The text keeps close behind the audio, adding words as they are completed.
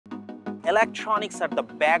Electronics are the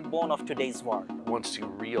backbone of today's world. Once you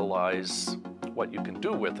realize what you can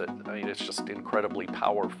do with it, I mean, it's just incredibly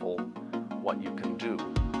powerful what you can do.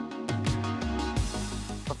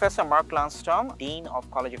 Professor Mark Lundstrom, Dean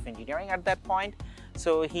of College of Engineering at that point,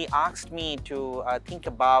 so he asked me to think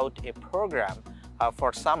about a program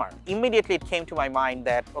for summer. Immediately it came to my mind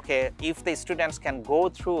that, okay, if the students can go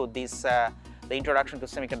through this the Introduction to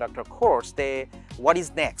Semiconductor course, what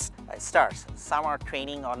is next? It starts summer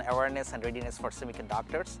training on awareness and readiness for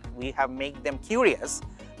semiconductors. We have made them curious,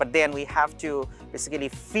 but then we have to basically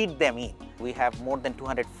feed them in. We have more than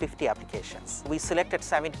 250 applications. We selected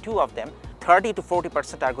 72 of them. 30 to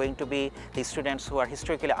 40% are going to be the students who are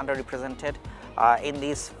historically underrepresented. In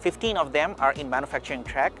these, 15 of them are in manufacturing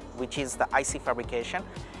track, which is the IC fabrication.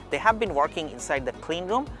 They have been working inside the clean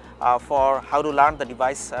room for how to learn the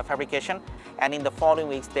device fabrication. And in the following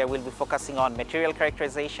weeks, they will be focusing on material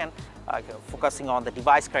characterization, focusing on the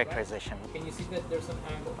device characterization. Can you see that there's an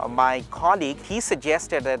angle? My colleague, he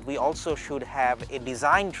suggested that we also should have a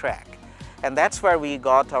design track. And that's where we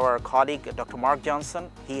got our colleague, Dr. Mark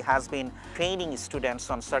Johnson. He has been training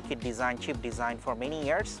students on circuit design, chip design for many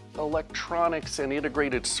years. Electronics and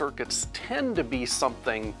integrated circuits tend to be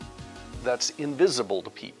something that's invisible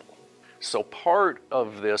to people. So part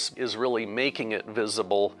of this is really making it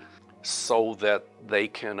visible so that they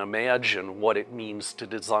can imagine what it means to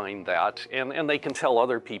design that, and they can tell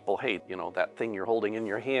other people, hey, you know, that thing you're holding in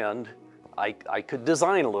your hand, I could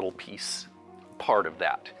design a little piece, part of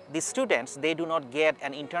that. The students, they do not get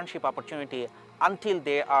an internship opportunity until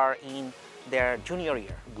they are in their junior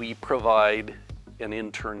year. We provide an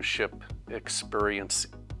internship experience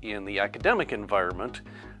in the academic environment,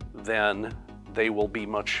 then they will be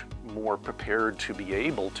much more prepared to be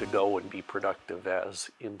able to go and be productive as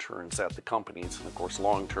interns at the companies. And of course,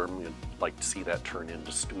 long term, we'd like to see that turn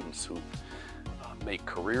into students who make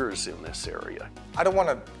careers in this area. I don't want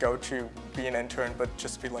to go to be an intern, but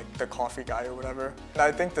just be like the coffee guy or whatever. And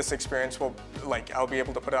I think this experience will, I'll be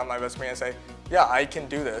able to put it on my resume and say, yeah, I can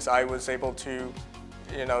do this. I was able to,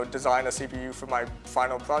 design a CPU for my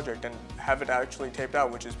final project and have it actually taped out,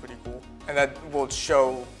 which is pretty cool. And that will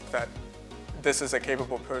show that this is a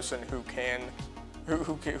capable person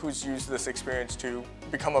who's used this experience to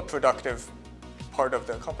become a productive part of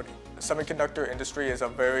the company. The semiconductor industry is a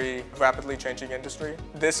very rapidly changing industry.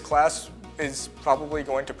 This class is probably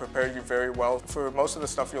going to prepare you very well for most of the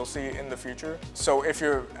stuff you'll see in the future. So if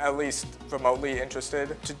you're at least remotely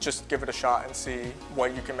interested, to just give it a shot and see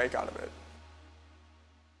what you can make out of it.